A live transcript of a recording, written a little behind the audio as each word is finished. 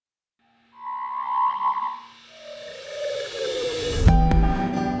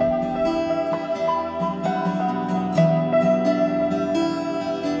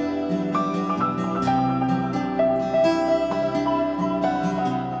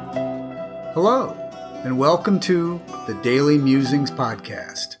Hello, and welcome to the Daily Musings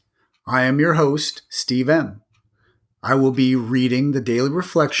podcast. I am your host, Steve M. I will be reading the daily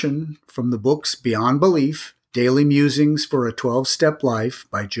reflection from the books Beyond Belief, Daily Musings for a 12-Step Life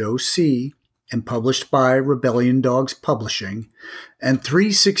by Joe C., and published by Rebellion Dogs Publishing, and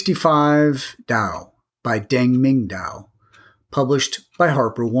 365 Tao by Deng Ming Dao, published by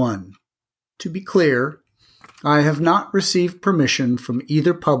Harper One. To be clear, I have not received permission from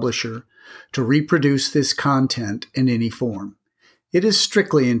either publisher to reproduce this content in any form. It is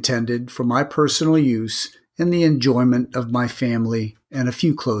strictly intended for my personal use and the enjoyment of my family and a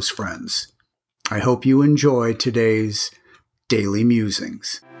few close friends. I hope you enjoy today's Daily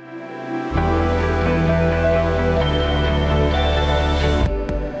Musings.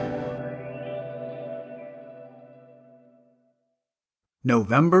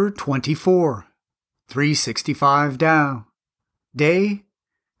 November 24, 365 Tao, Day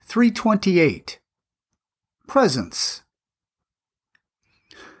 328. Presence.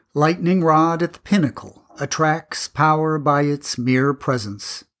 Lightning rod at the pinnacle attracts power by its mere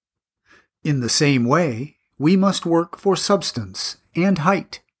presence. In the same way, we must work for substance and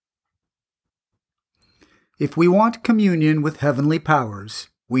height. If we want communion with heavenly powers,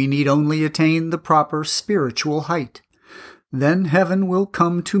 we need only attain the proper spiritual height. Then heaven will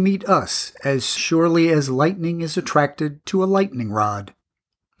come to meet us as surely as lightning is attracted to a lightning rod.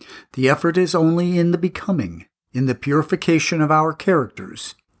 The effort is only in the becoming, in the purification of our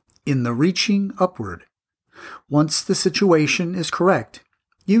characters, in the reaching upward. Once the situation is correct,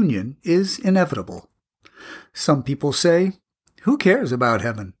 union is inevitable. Some people say, "Who cares about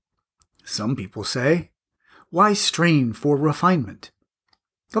heaven?" Some people say, "Why strain for refinement?"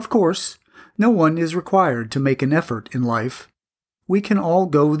 Of course, no one is required to make an effort in life. We can all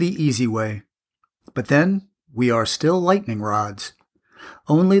go the easy way. But then, we are still lightning rods.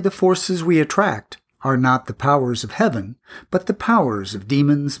 Only the forces we attract are not the powers of heaven, but the powers of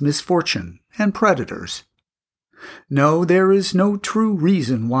demons, misfortune, and predators. No, there is no true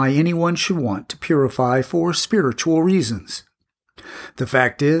reason why anyone should want to purify for spiritual reasons. The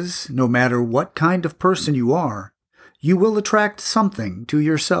fact is, no matter what kind of person you are, you will attract something to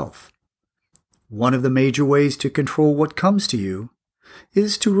yourself. One of the major ways to control what comes to you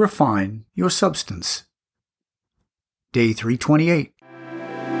is to refine your substance. Day 328.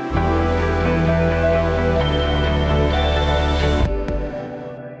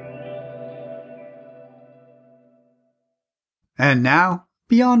 And now,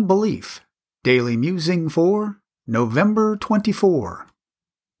 Beyond Belief, Daily Musing for November 24.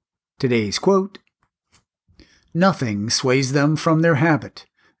 Today's quote: "Nothing sways them from their habit.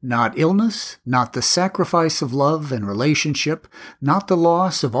 Not illness, not the sacrifice of love and relationship, not the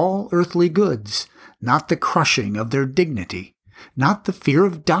loss of all earthly goods, not the crushing of their dignity, not the fear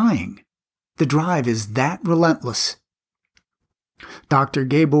of dying. The drive is that relentless." Dr.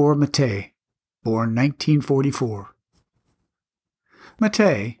 Gabor Mate, born 1944.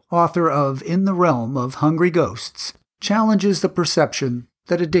 Mate, author of In the Realm of Hungry Ghosts, challenges the perception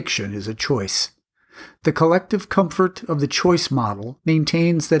that addiction is a choice. The collective comfort of the choice model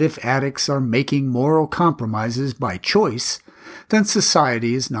maintains that if addicts are making moral compromises by choice, then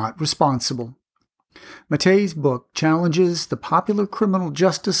society is not responsible. Mate's book challenges the popular criminal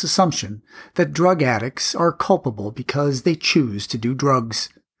justice assumption that drug addicts are culpable because they choose to do drugs.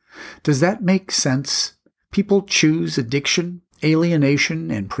 Does that make sense? People choose addiction, alienation,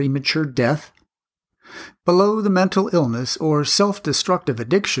 and premature death? Below the mental illness or self-destructive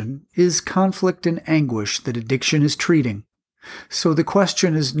addiction is conflict and anguish that addiction is treating. So the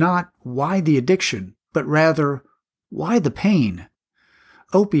question is not why the addiction, but rather why the pain?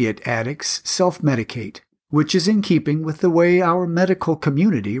 Opiate addicts self-medicate, which is in keeping with the way our medical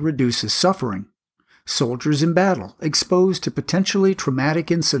community reduces suffering. Soldiers in battle, exposed to potentially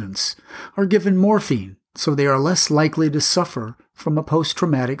traumatic incidents, are given morphine so they are less likely to suffer from a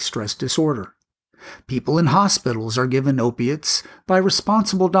post-traumatic stress disorder. People in hospitals are given opiates by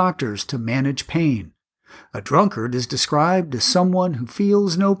responsible doctors to manage pain. A drunkard is described as someone who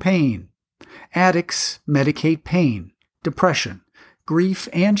feels no pain. Addicts medicate pain, depression, grief,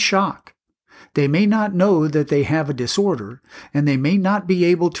 and shock. They may not know that they have a disorder, and they may not be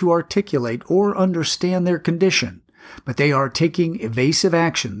able to articulate or understand their condition, but they are taking evasive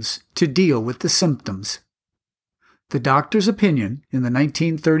actions to deal with the symptoms. The doctor's opinion in the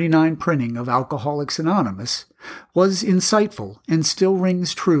 1939 printing of Alcoholics Anonymous was insightful and still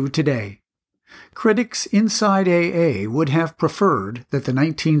rings true today. Critics inside AA would have preferred that the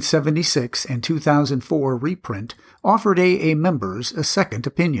 1976 and 2004 reprint offered AA members a second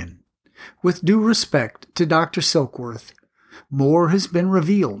opinion. With due respect to Dr. Silkworth, more has been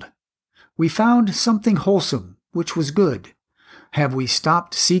revealed. We found something wholesome, which was good. Have we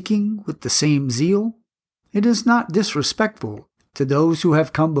stopped seeking with the same zeal? It is not disrespectful to those who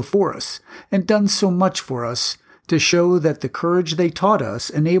have come before us and done so much for us to show that the courage they taught us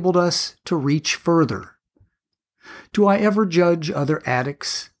enabled us to reach further. Do I ever judge other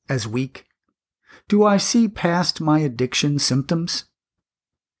addicts as weak? Do I see past my addiction symptoms?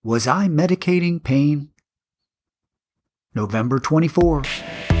 Was I medicating pain? November 24.